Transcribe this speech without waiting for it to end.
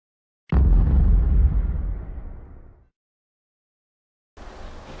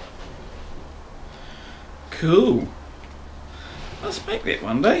Cool. Let's make that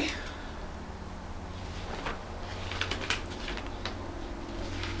one day.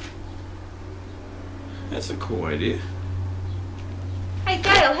 That's a cool idea. Hey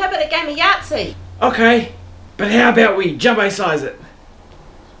Dale, how about a game of Yahtzee? Okay, but how about we jumbo size it?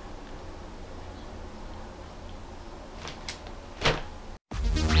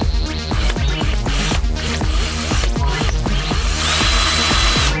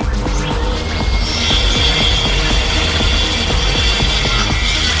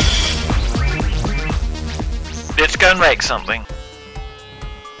 Let's go and make something.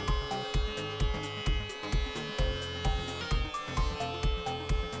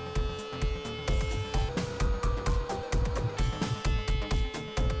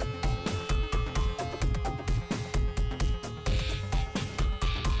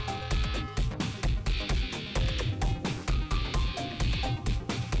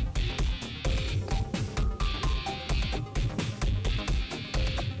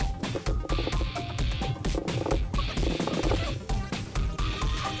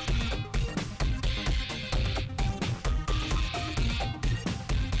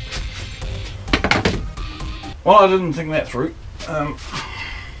 Well, I didn't think that through. I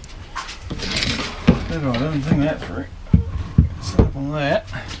didn't think that through. Set it up on that.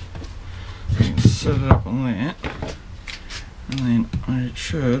 Set it up on that. And then I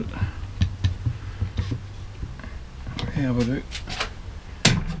should be able to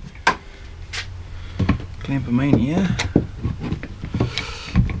clamp them in here.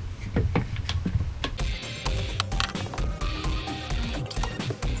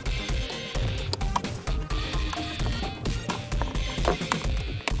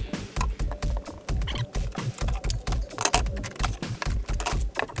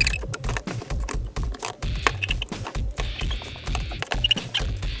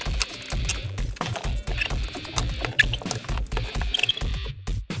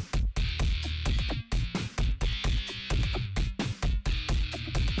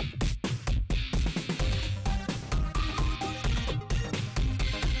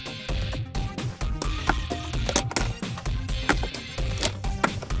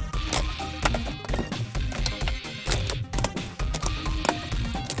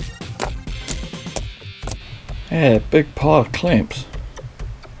 Yeah, big pile of clamps.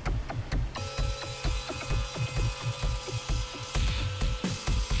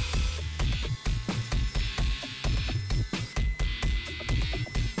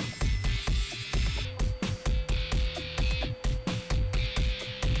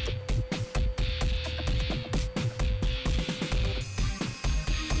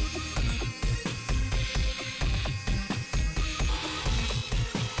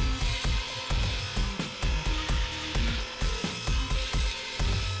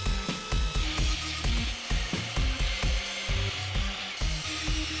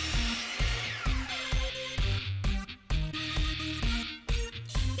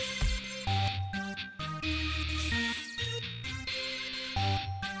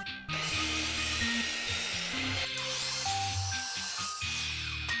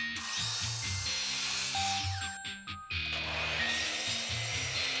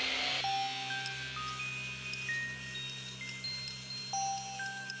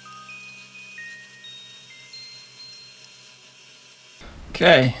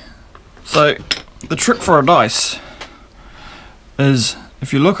 Okay, so the trick for a dice is,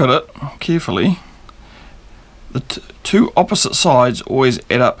 if you look at it carefully, the two opposite sides always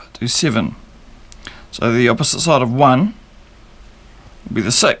add up to 7. So the opposite side of 1 will be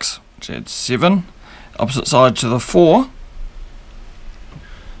the 6, which adds 7. Opposite side to the 4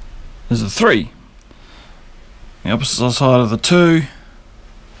 is the 3. The opposite side of the 2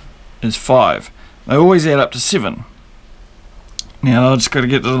 is 5. They always add up to 7. Now I just got to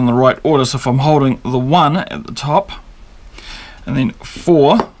get it in the right order, so if I'm holding the 1 at the top and then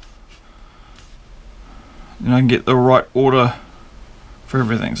 4, then I can get the right order for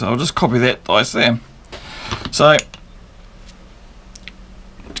everything. So I'll just copy that dice there. So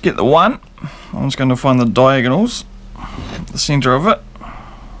to get the 1, I'm just going to find the diagonals, the centre of it.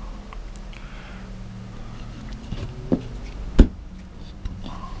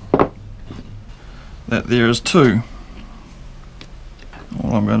 That there is 2.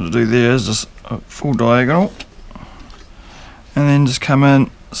 All I'm going to do there is just a full diagonal, and then just come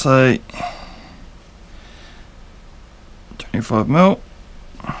in, say 25 mil,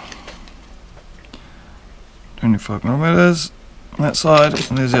 25 millimeters on that side,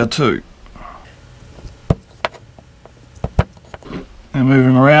 and there's our 2. And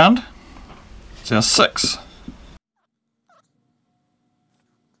moving around, it's our 6.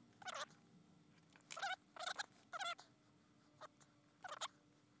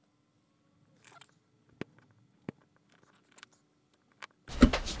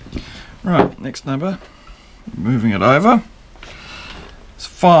 Right, next number, moving it over, it's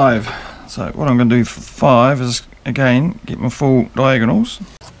 5. So what I'm going to do for 5 is, again, get my full diagonals.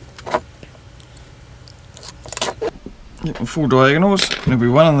 Get my full diagonals, there'll be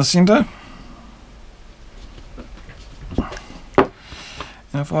 1 in the centre.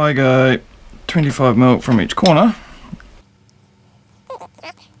 And if I go 25mm from each corner,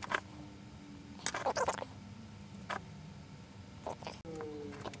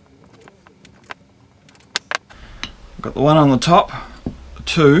 I've got the 1 on the top, the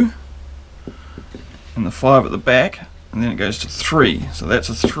 2, and the 5 at the back, and then it goes to 3. So that's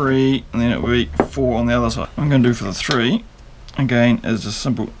a 3, and then it will be 4 on the other side. What I'm going to do for the 3, again, is a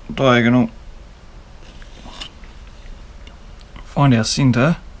simple diagonal. Find our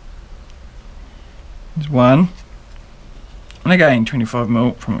centre. There's 1, and again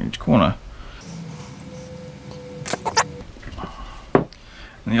 25mm from each corner. And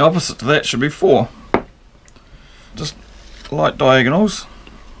the opposite to that should be 4. Just light diagonals.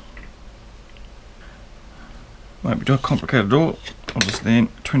 Won't be too complicated at all. I'll just then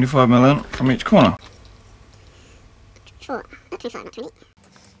 25mm in from each corner. 4, 25, not 20.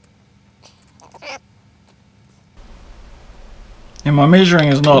 And my measuring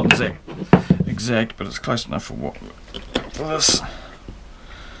is not exact, but it's close enough for this.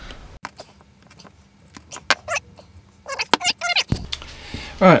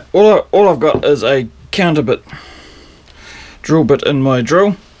 Right, all I've got is a counter bit, drill bit in my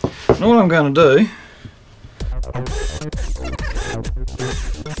drill, and all I'm going to do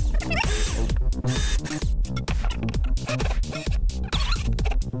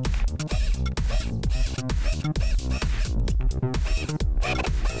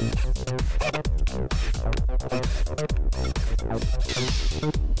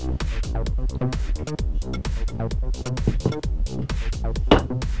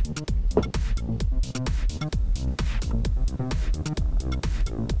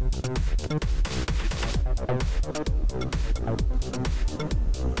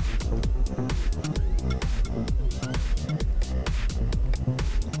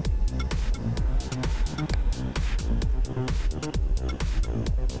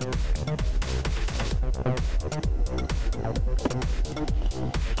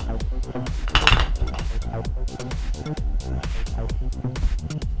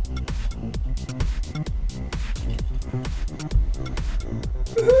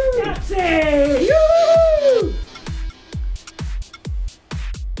Yahtzee! Yoo!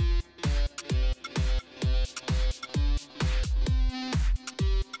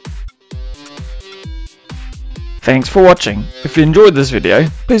 Thanks for watching. If you enjoyed this video,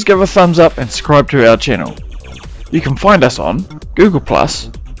 please give a thumbs up and subscribe to our channel. You can find us on Google+,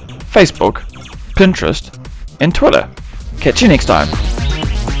 Facebook, Pinterest and Twitter. Catch you next time.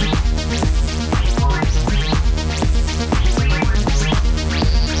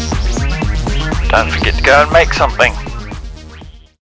 Don't forget to go and make something.